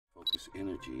focus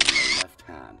energy in the left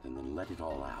hand and then let it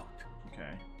all out. Okay.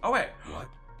 Oh, wait. What?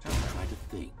 Don't try to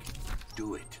think.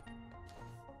 Do it.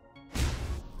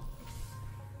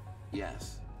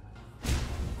 Yes.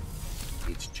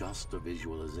 It's just a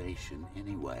visualization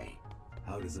anyway.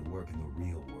 How does it work in the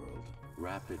real world?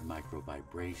 Rapid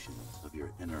micro-vibrations of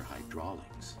your inner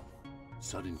hydraulics.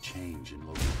 Sudden change in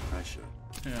local pressure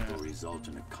will result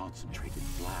in a concentrated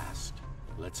blast.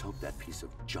 Let's hope that piece of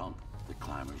junk the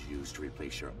climbers used to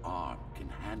replace your arm can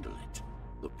handle it.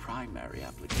 The primary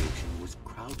application was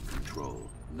crowd control,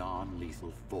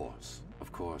 non-lethal force.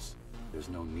 Of course, there's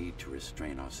no need to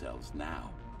restrain ourselves now.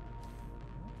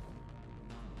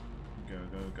 Go,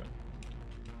 go, go.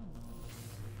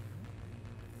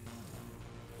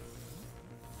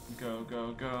 Go,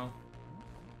 go, go.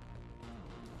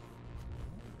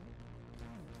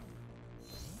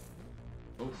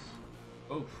 Oof.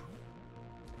 Oof.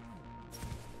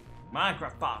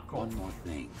 Minecraft parkour. One more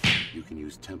thing. You can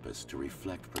use Tempest to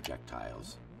reflect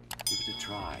projectiles. Give it a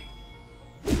try.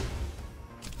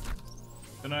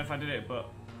 Don't know if I did it, but...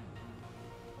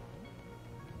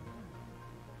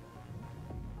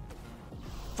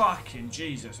 Fucking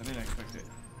Jesus, I didn't expect it.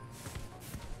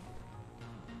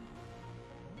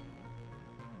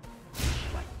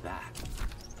 Like that.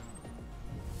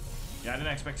 Yeah, I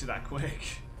didn't expect it that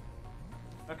quick.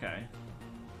 Okay.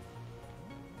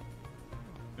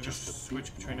 Just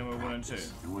switch between number 1 and 2.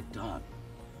 And we're done.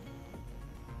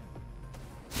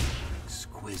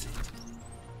 Exquisite.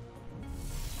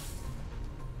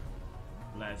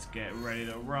 Let's get ready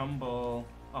to rumble.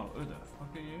 Oh, who the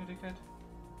fuck are you, dickhead?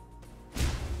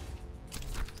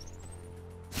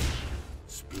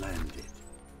 Splendid.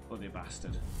 Bloody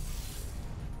bastard.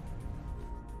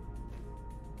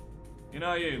 You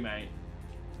know you, mate.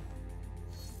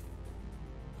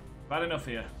 Bad enough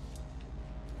here.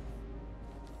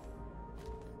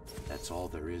 That's all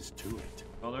there is to it.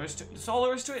 All there is to that's all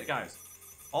there is to it, guys.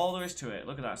 All there is to it.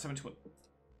 Look at that, 71.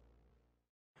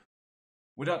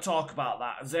 We don't talk about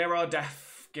that. Zero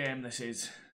death game this is.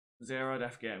 Zero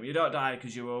death game. You don't die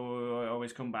because you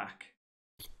always come back.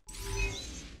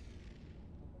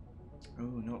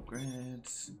 Oh, no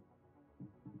upgrades.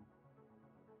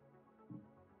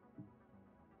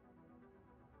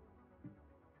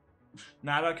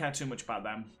 Nah, I don't care too much about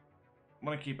them. I'm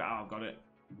gonna keep it out, I've got it.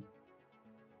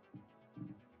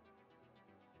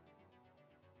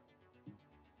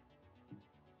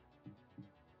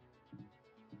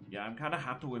 Yeah, I'm kind of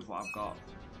happy with what I've got.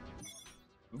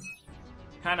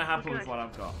 Kind of happy with what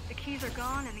I've got. The keys are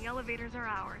gone and the elevators are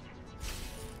ours.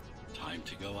 Time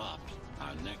to go up.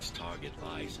 Our next target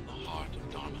lies in the heart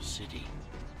of Dharma City.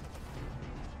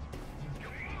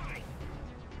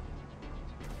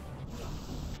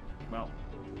 Well.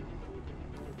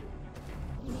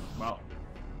 Well.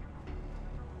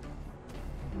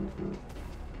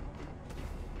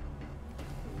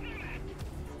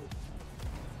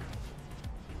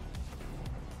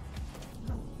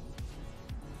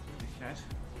 Dickhead.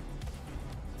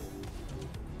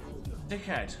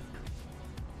 Dickhead.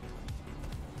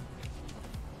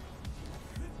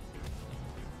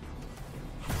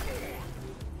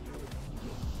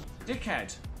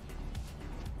 Dickhead.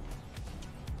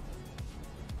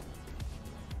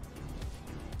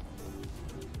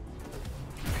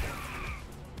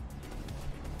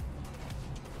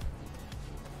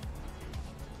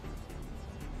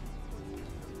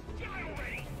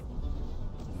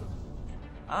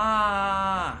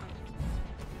 Ah.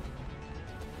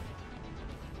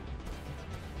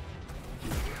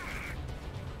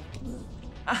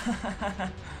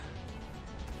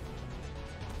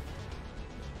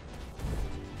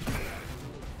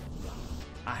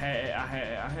 I hate it, I hate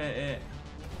it, I hate it.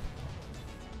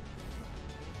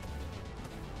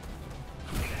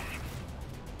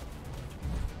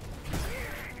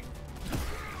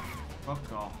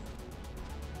 Fuck off.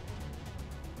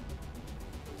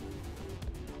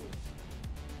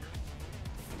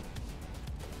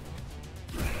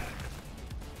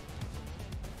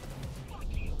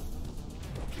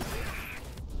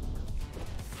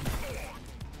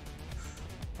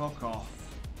 Fuck off.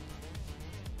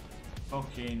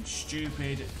 Fucking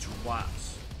stupid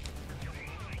twats.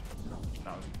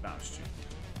 That was stupid.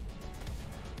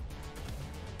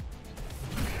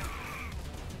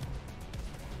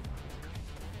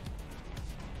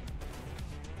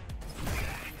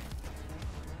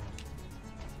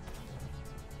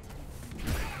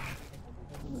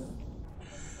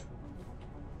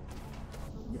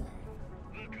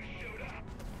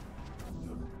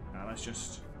 Now let's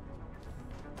just...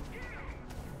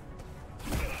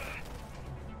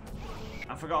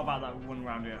 I forgot about that one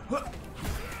round here.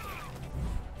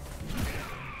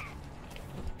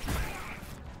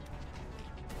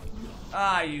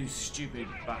 Ah, you stupid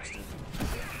bastard.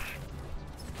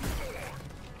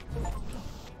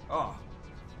 Oh.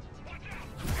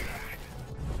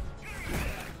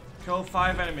 Kill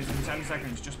 5 enemies in 10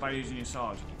 seconds just by using your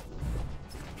sword.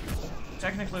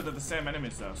 Technically they're the same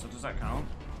enemies though, so does that count?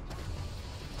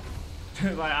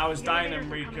 Like I was dying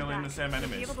and re-killing the same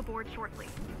enemies.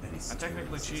 I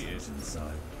technically cheated.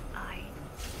 I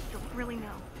don't really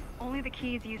know. Only the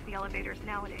keys use the elevators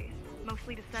nowadays.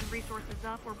 Mostly to send resources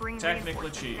up or bring technically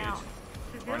cheated. Down.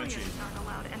 Civilians aren't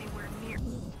allowed anywhere near.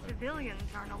 Civilians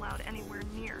aren't allowed anywhere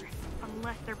near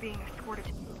unless they're being escorted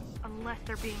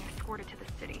to the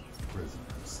city.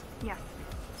 Prisoners. Yes.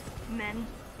 Men,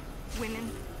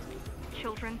 women,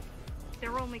 children.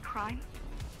 Their only crime?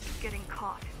 Getting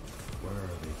caught. Where are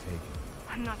they taken?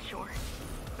 I'm not sure,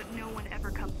 but no one ever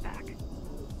comes back.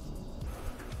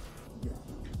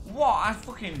 What? I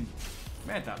fucking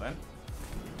made that then.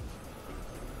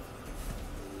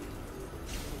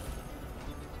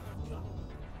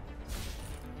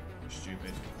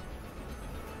 Stupid.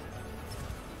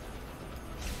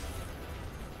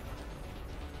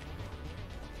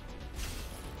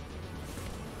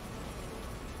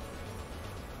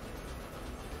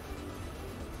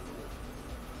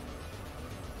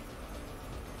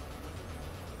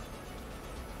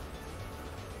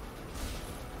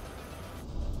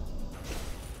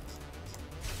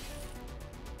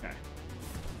 Okay.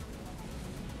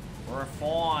 We're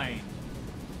fine.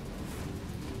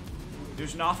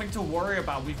 There's nothing to worry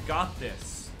about. We've got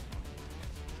this.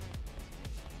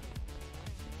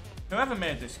 Whoever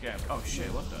made this game. Oh shit,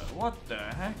 what the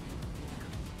heck?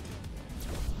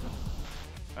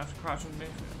 I have to crouch underneath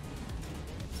it.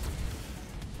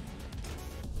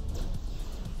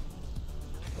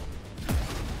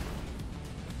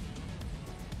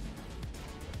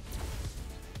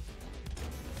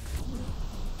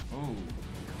 Ooh.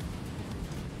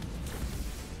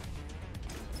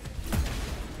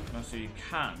 No, so you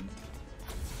can.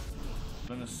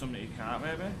 Then there's some that you can't,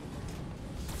 maybe?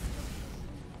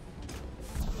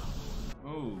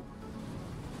 Ooh.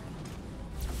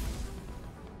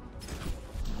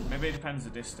 Maybe it depends the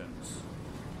distance.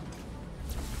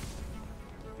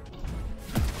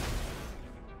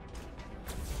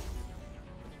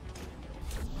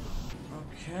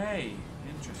 Okay,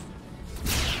 interesting.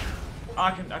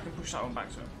 I can push that one back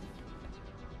to him.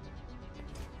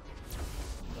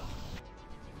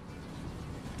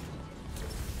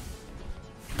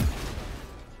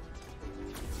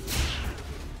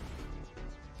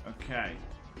 Okay.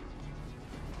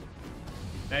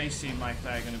 They seem like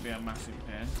they're going to be a massive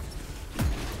pain.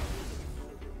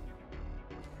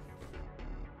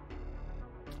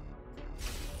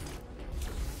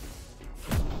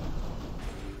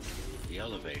 The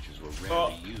elevators were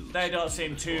rarely used. They don't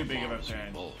seem too big of a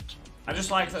pain. I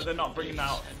just like that they're not bringing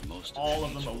out all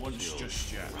of them at once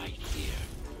just yet. Right here.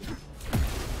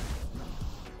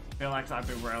 I feel like that'd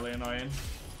be really annoying.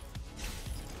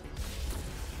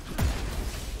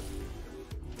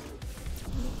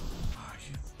 Oh,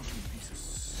 you fucking piece of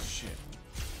shit.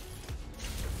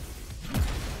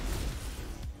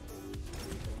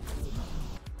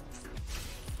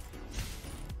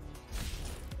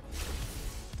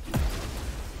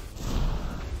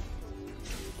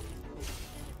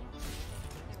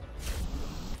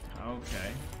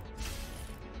 Okay.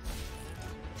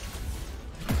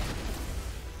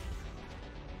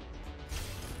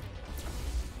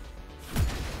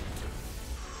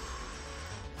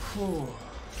 Whew.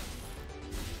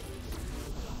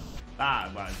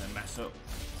 That was a mess up.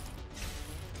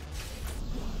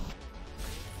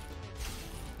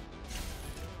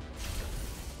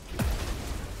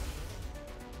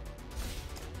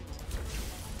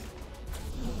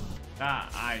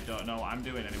 That I don't know what I'm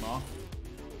doing anymore.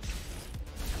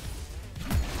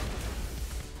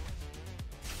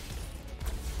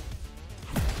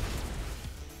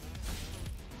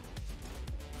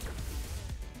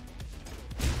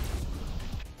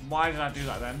 Why did I do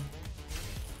that then?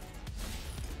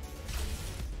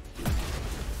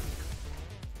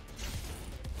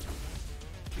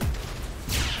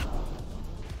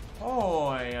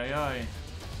 Oi, oi, oi.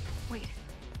 Wait,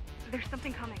 there's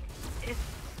something coming.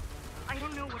 I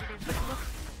don't know what it is, but it looks...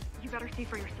 You better see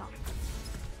for yourself.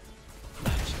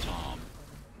 That's Tom.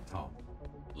 Tom.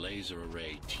 Laser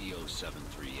array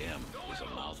TO73M is a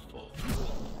mouthful.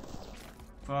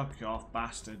 Fuck off,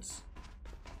 bastards.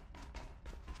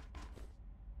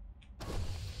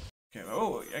 Okay,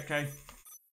 oh, okay.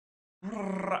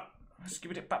 Let's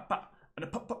give it back, and a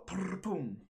pop,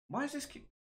 boom. Why is this keep?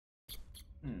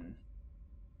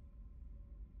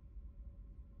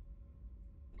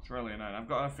 It's really annoying. I've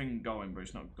got a thing going, but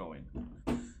it's not going.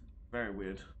 Very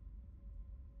weird.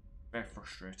 Very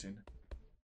frustrating.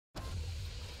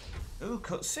 Ooh,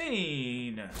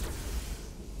 cutscene!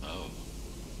 Oh,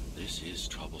 this is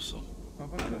troublesome.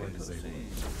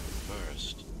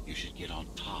 First, you should get on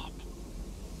top.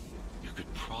 You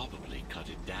could probably cut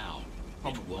it down.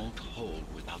 It won't hold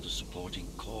without the supporting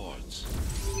cords.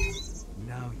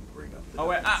 Now you bring up the Oh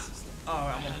wait, system. Oh,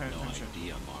 I I'm had okay. no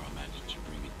idea Mara managed to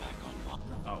bring it back online.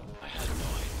 Oh. I had no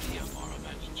idea Mara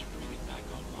managed to bring it back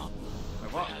online.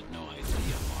 Wait, what? I had no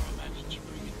idea Mara managed to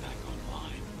bring it back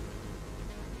online.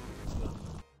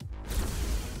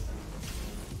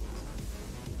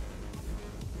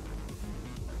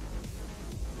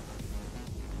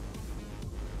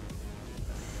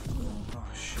 Oh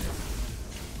shit.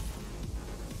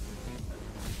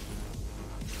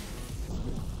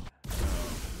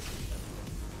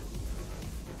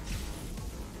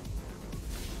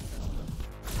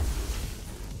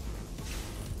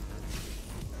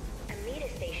 Amida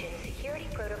Station security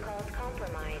protocols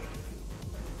compromised.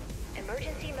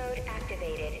 Emergency mode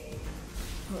activated.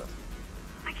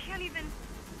 I can't even...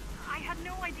 I had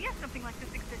no idea something like this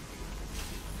existed.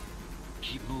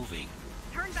 Keep moving.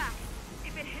 Turn back.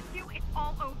 If it hits you, it's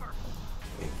all over.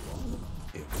 It won't.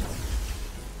 It won't.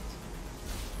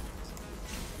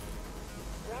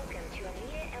 Welcome to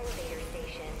Amida elevator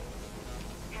station.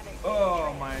 Have a safe Oh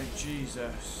trip. my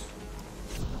Jesus.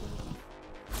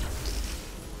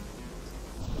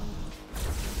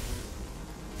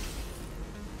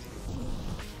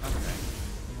 Okay.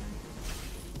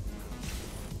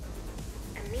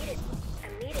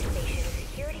 Amida Station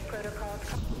security protocols.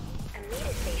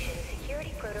 Amida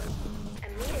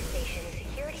Station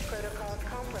security protocols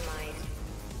compromised.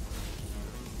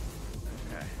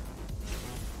 Okay.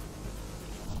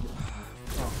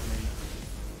 Fuck me.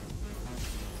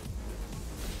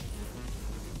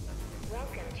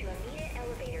 Welcome to Amida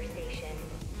elevator station.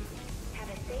 Have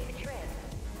a safe trip.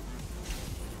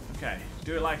 Okay,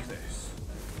 do it like this.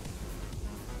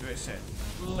 Do it sit.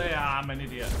 Yeah, I'm an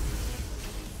idiot.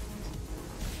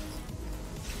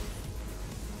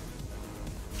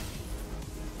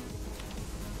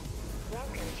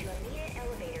 Welcome to Amida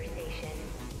elevator station.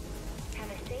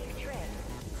 Have a safe trip.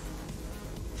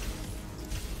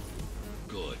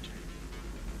 Good.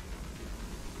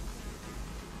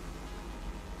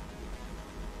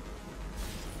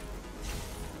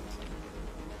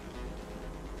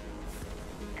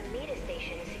 Amida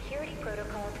Station security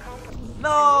protocols compromised.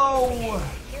 No!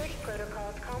 Security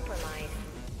protocols compromised.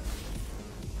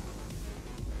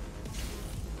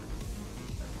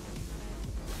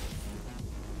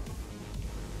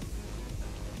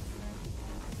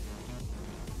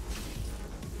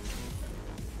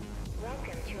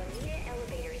 Welcome to Amida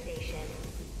elevator station.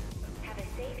 Have a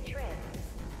safe trip.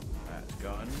 Let's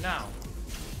go now.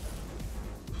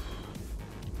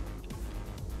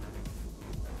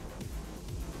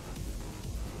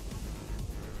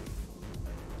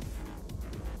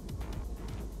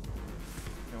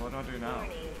 Okay, what do I do now?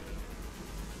 Warning.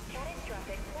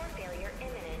 Catastrophic core failure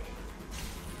imminent.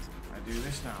 I do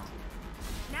this now.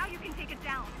 Now you can take it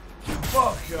down.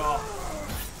 Fuck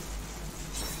off!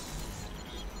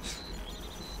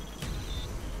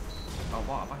 Oh,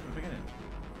 what? Back at the beginning.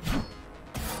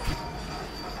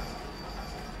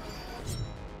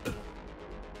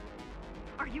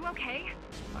 Are you okay?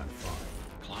 I'm fine.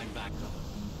 Climb back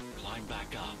up. Climb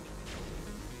back up.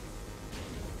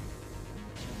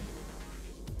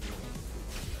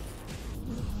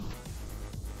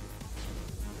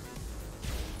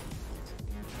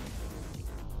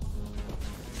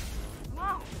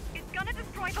 Whoa! It's gonna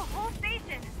destroy the whole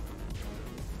station!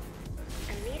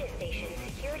 Amida Station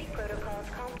security protocols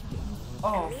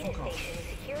Oh, Amida fuck off. Station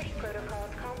security protocols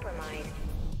compromised.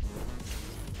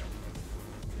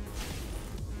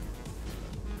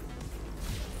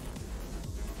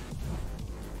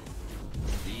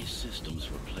 These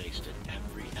systems were placed at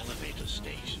every elevator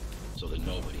station so that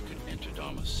nobody could enter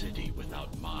Dharma City without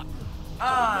my... Ah! So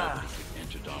that nobody could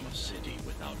enter Dharma City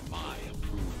without my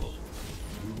approval.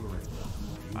 You were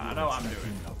I know what I'm doing.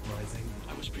 an uprising.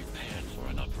 I was prepared for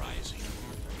an uprising.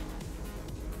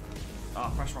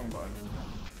 Oh, press wrong button.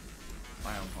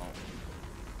 My own fault.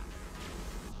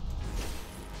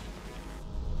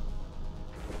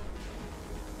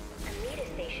 Amida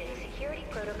Station security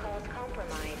protocols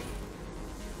compromised.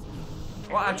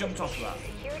 Well, I Amida jumped off Station that.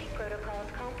 Security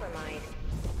protocols compromised.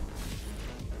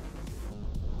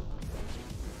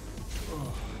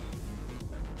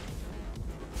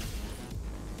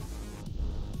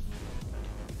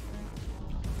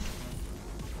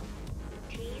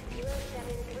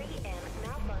 T073M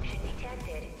malfunction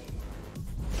detected.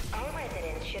 All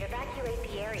residents should evacuate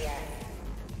the area.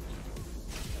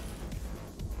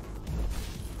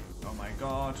 Oh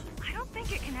god. I don't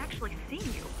think it can actually see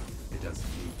you. It doesn't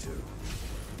need to.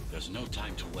 There's no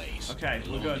time to waste. Okay,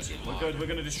 It'll we're only good. get We're harder. good. We're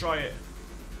gonna destroy it.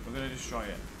 We're gonna destroy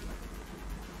it.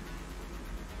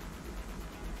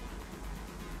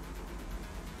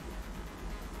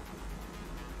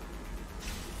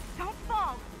 Don't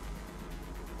fall.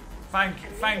 Thank you.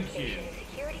 Station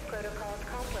security protocols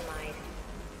compromised.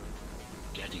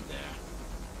 Getting there.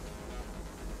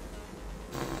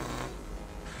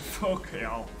 Fuck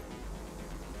y'all.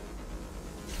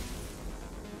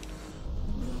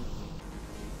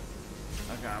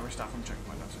 Okay, I restart from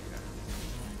checkpoint. That's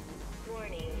okay.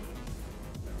 Warning.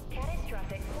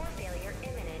 Catastrophic core failure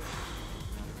imminent.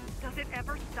 Does it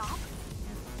ever stop?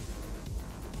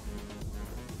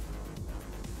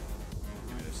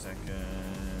 Give it a second.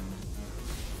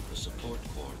 The support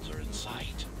cords are in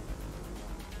sight.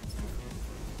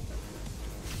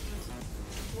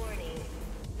 Warning.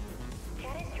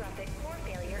 Catastrophic core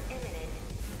failure imminent.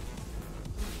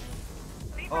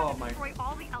 They'd Oh rather my- destroy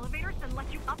all the elevators than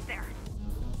let you up there.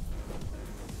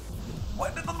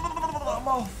 What? I'm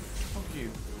off. Fuck you.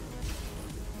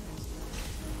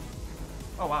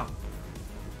 Oh wow.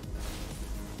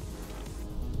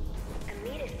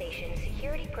 Amida Station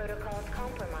security protocols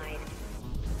compromised.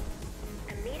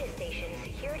 Amida Station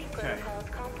security protocols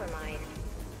compromised.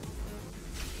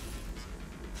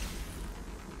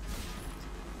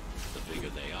 The bigger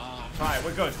they are, Right,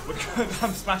 we're good. We're good.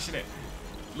 I'm smashing it.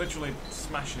 Literally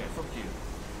smashing it. Fuck you.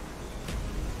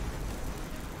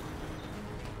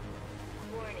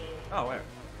 Warning. Oh wait.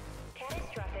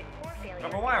 Catastrophic core failure.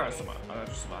 Grab a wire or imminent. something. Oh, I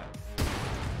just survived.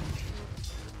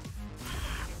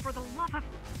 For the love of...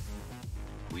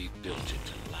 we built it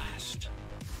to last.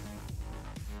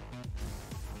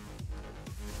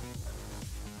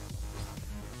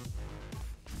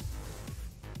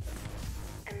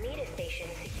 Amida Station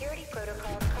security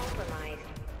protocols compromised.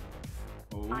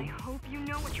 Oh. I hope you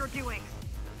know what you're doing.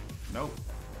 Nope.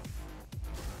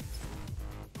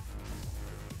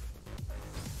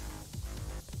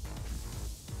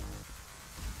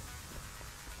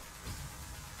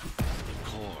 The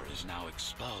core is now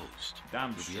exposed. Damn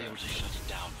You'll be straight. able to shut it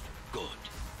down for good.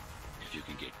 If you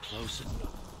can get close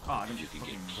enough. Oh, I If didn't you can get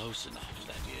fucking... close enough,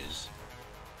 that is.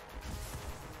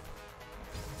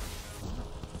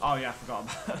 Oh yeah, I forgot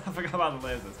about, I forgot about the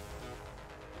lasers.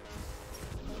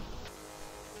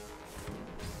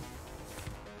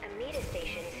 Amida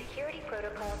Station security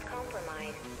protocols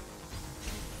compromised.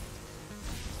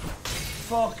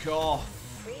 Fuck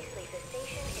off. Please leave the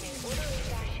station in an orderly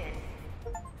fashion.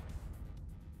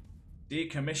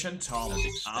 Decommission Tom. As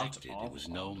Out expected, of it was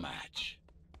no match.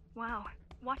 Wow.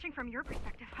 Watching from your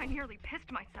perspective, I nearly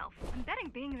pissed myself. I'm betting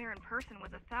being there in person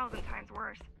was 1,000 times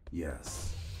worse.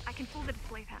 Yes. I can pull the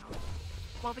display panel.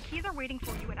 While the keys are waiting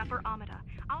for you at Upper Amida,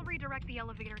 I'll redirect the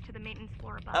elevator to the maintenance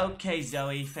floor above. Okay,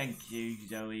 Zoe. Thank you,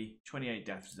 Zoe. 28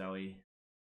 deaths, Zoe.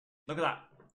 Look at that.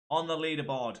 On the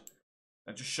leaderboard.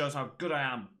 That just shows how good I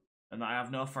am. And that I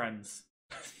have no friends.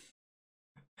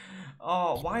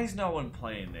 Oh, why is no one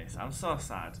playing this? I'm so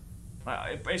sad.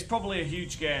 Like, it's probably a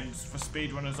huge game for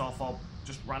speedrunners or for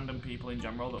just random people in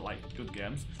general that like good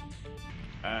games.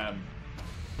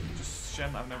 Just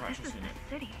shame that I've never This actually is seen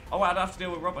the it. city. Oh, I don't have to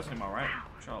deal with robots anymore, right? Wow.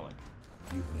 Surely.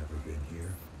 You've never been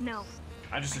here? No.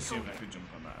 I just assumed I could jump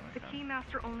on that. The And I can't.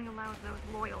 Keymaster only allows those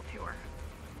loyal to her.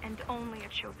 And only a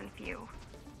chosen few.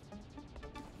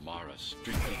 Mara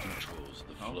strictly controls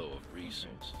the Oh. flow of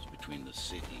resources between the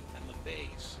city and the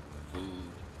base.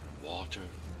 Food, water,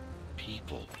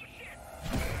 people.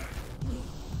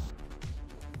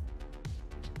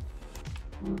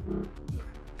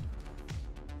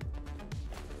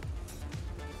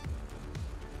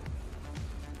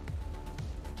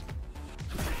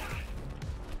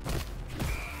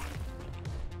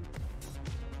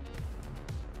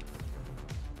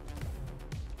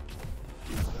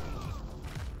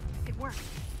 It worked.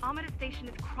 Amida Station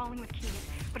is crawling with keys,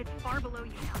 but it's far below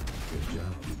you now. Good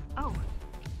job. Oh.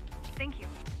 Thank you.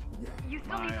 You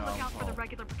still need to My look out for the fault.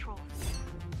 regular patrols.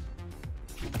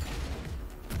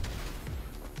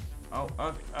 Oh,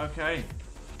 okay.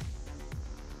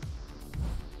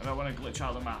 I don't want to glitch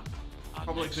out the map. Our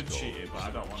Probably next could goal cheat it, but is I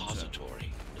a don't want to.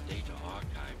 repository, the data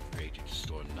archive created to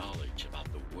store knowledge about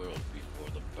the world before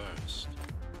the burst.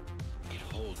 It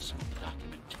holds some of the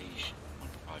documentation on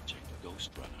Project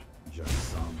Ghostrunner. Just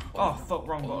some. Oh, fuck,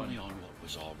 wrong Only button. on what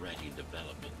was already in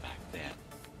development back then.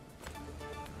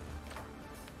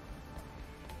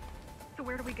 So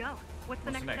where do we go? What's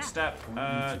the What's the next next step? step? Point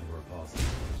me to the repository.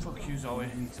 Fuck you, Zoe.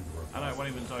 Point me to the I know it wasn't repository.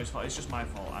 even Zoe's fault. It's just my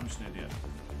fault. I'm just an idiot.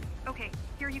 Okay,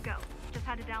 here you go. Just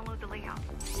had to download the layout.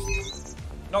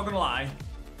 Not gonna lie.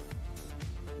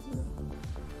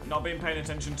 not been paying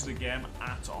attention to the game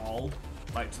at all,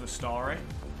 like to the story.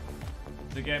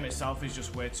 The game itself is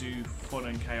just way too fun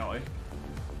and chaotic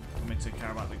for me to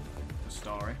care about the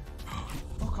story.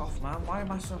 Fuck off, man. Why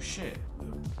am I so shit?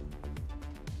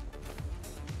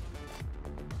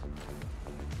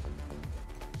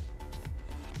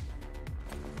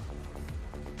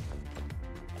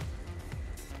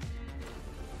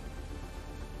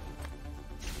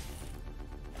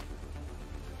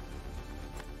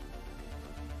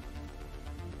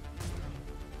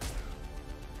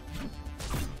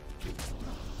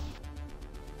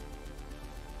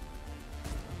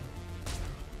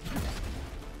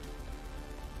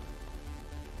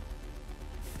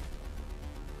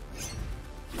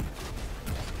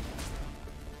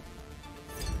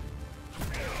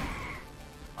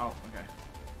 Oh, okay.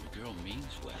 The girl means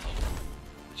well,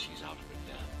 but she's out of her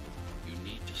depth. You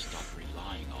need to stop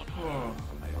relying on her. Oh.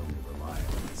 I only rely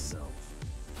on myself.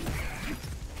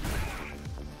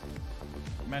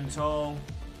 Mental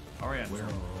oriental. Where are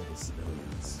all the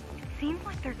civilians? It seems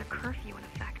like there's a curfew in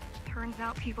effect. Turns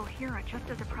out people here are just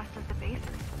as oppressed as the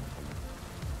bases.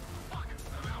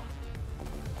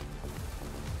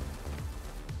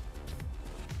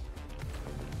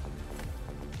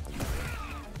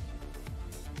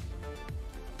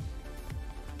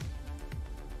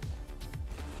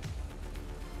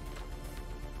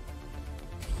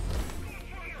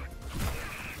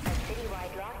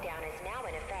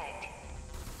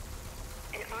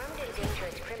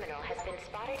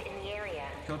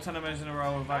 Kill 10 enemies in a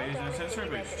row without using a sensory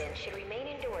boost. Residents should remain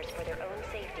indoors for their own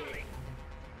safety.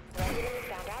 Residents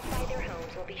found outside their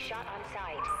homes will be shot on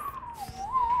sight.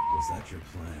 Was that your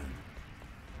plan?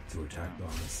 To attack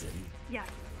Dharma City? Yes.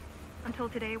 Until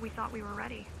today, we thought we were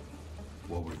ready.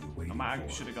 What were you waiting I for?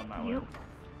 should have gone that way. You.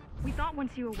 We thought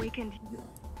once you awakened,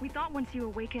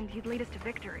 you'd lead us to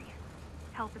victory.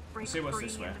 Help us break See what's free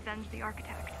this way. and avenge the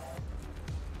architect.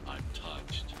 I'm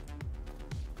touched.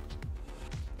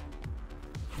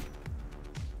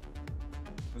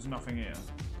 There's nothing here.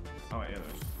 Oh, wait, yeah, there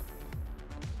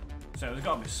is. So there's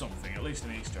got to be something, at least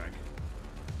an Easter egg.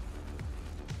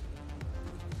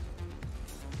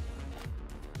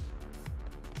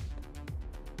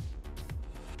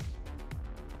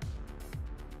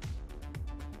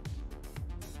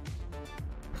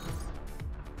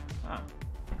 Ah.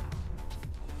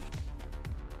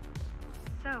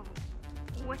 So,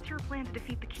 what's your plan to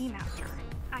defeat the Keymaster?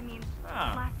 I mean,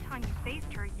 last time you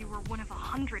faced her, you were one of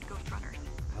 100 Ghostrunners.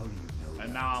 How do you know And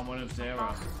that? now I'm 1 of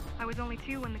 0. I was only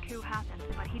 2 when the coup happened,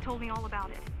 but he told me all about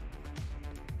it.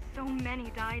 So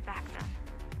many died back then.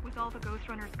 With all the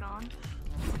Ghostrunners gone,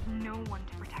 there was no one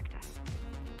to protect us.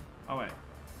 Oh, wait.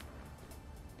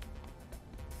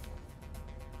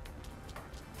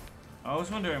 I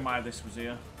was wondering why this was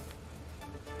here.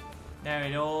 Now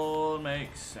it all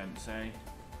makes sense, eh?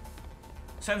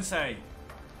 Sensei!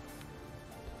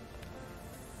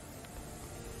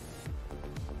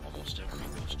 Almost every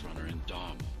Ghostrunner in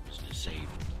Dharma was disabled,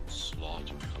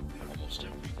 slaughtered. Almost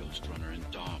every Ghostrunner in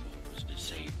Dharma was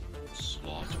disabled,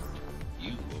 slaughtered.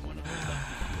 You were one of the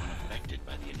lucky few unaffected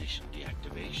by the initial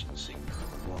deactivation signal.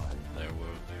 Why? There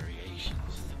were variations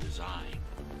in the design.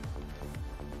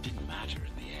 It didn't matter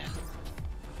in the end.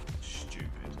 Stupid.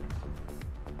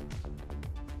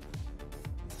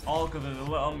 All because of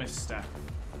a little misstep.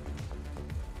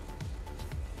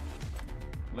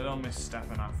 Little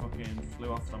misstep and I fucking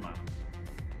flew off the map.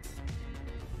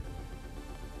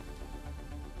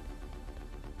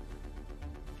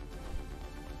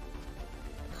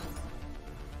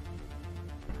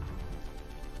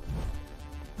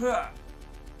 There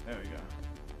we go.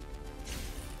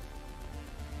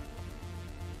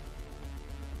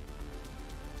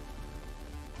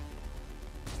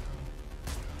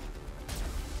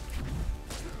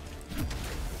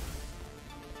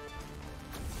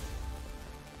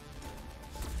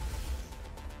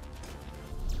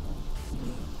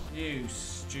 You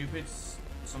stupid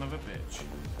son of a bitch.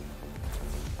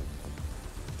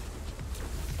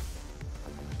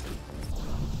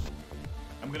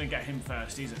 I'm gonna get him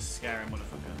first, he's a scary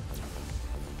motherfucker.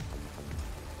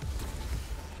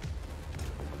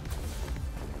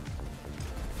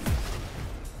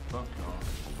 Fuck off.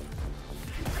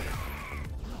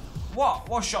 What?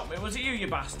 What shot me? Was it you, you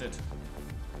bastard?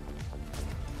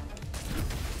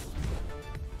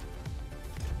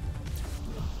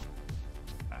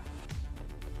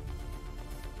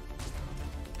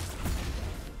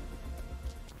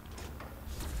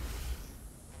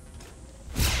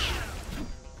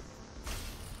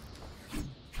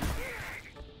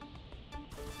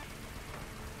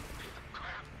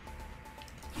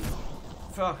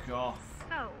 Fuck off.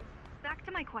 So, Back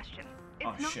to my question. It's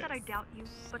Oh, not shit. that I doubt you,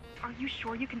 but are you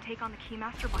sure you can take on the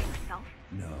Keymaster by yourself?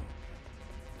 No.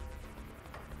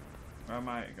 Where am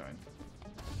I going?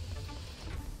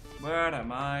 Where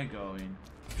am I going?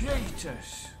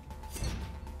 Jesus!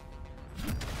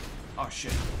 Oh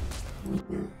shit. That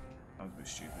was a bit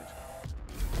stupid.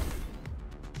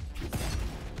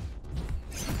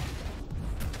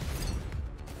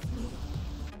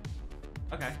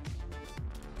 Okay.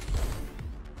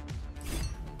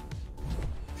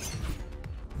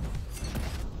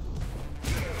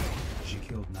 She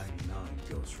killed 99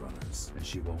 Ghostrunners, and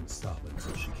she won't stop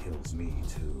until she kills me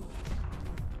too.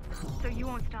 So you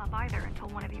won't stop either until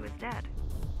one of you is dead.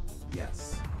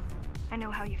 Yes. I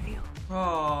know how you feel.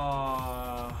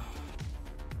 Oh.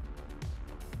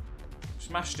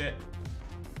 Smashed it.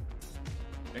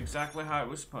 Exactly how it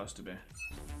was supposed to be.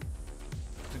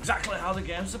 It's exactly how the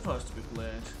game's supposed to be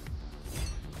played.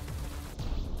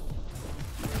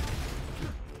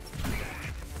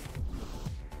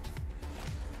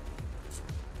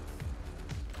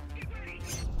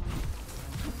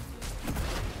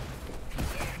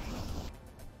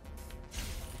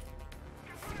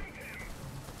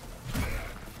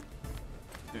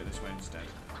 Do it this way instead.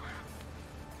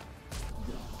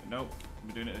 Nope,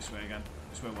 we're doing it this way again.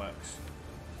 This way works.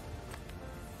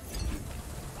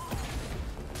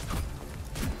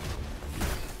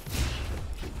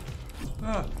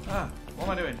 What am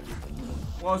I doing?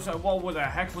 What the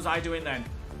heck was I doing then?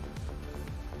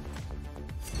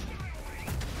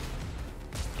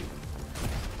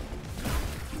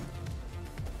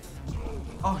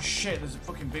 Oh shit, there's a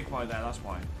fucking big boy there, that's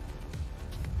why.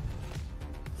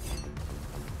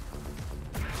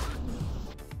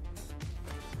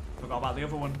 Forgot about the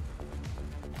other one.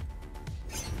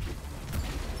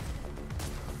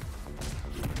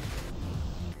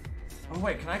 Oh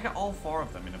wait, can I get all 4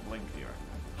 of them in a blink here?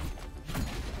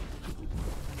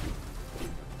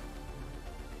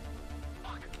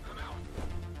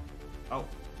 Oh.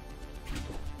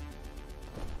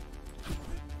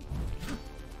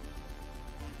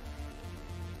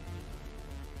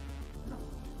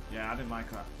 Yeah, I didn't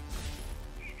like that.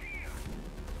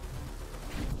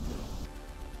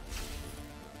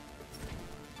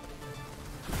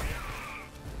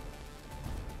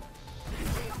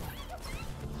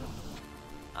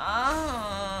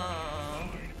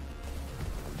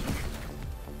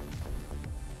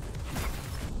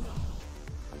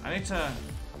 I need to...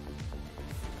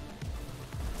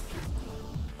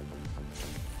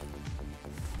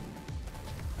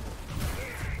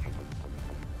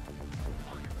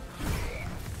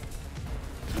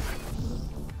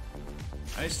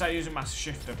 I need to start using my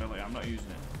shift ability. I'm not using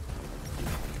it.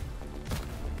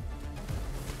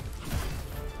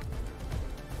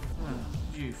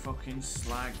 You fucking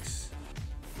slags.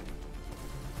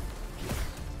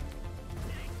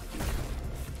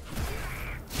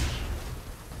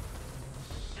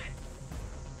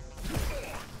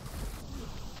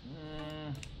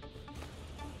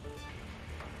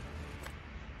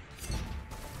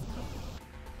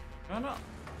 Why not?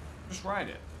 Just ride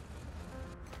it.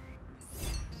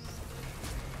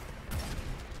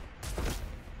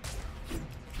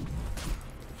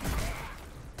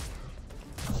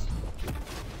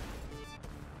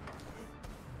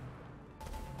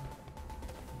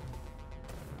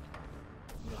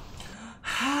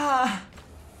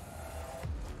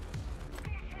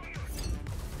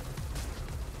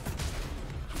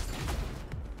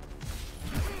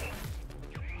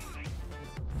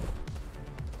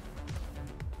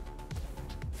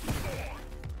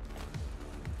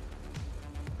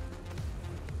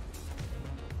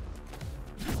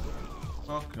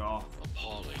 Fuck off.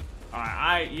 Appalling.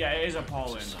 Alright, yeah, it is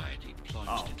appalling. Society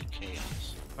plunged into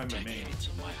chaos. Wait a minute, me. Decades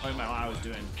of my Wait a minute, what I was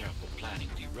doing. careful planning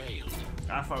derailed.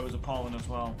 I thought it was appalling as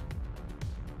well.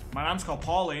 My name's called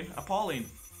Pauline. Appalling.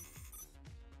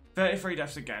 33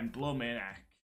 deaths again. Blow me neck.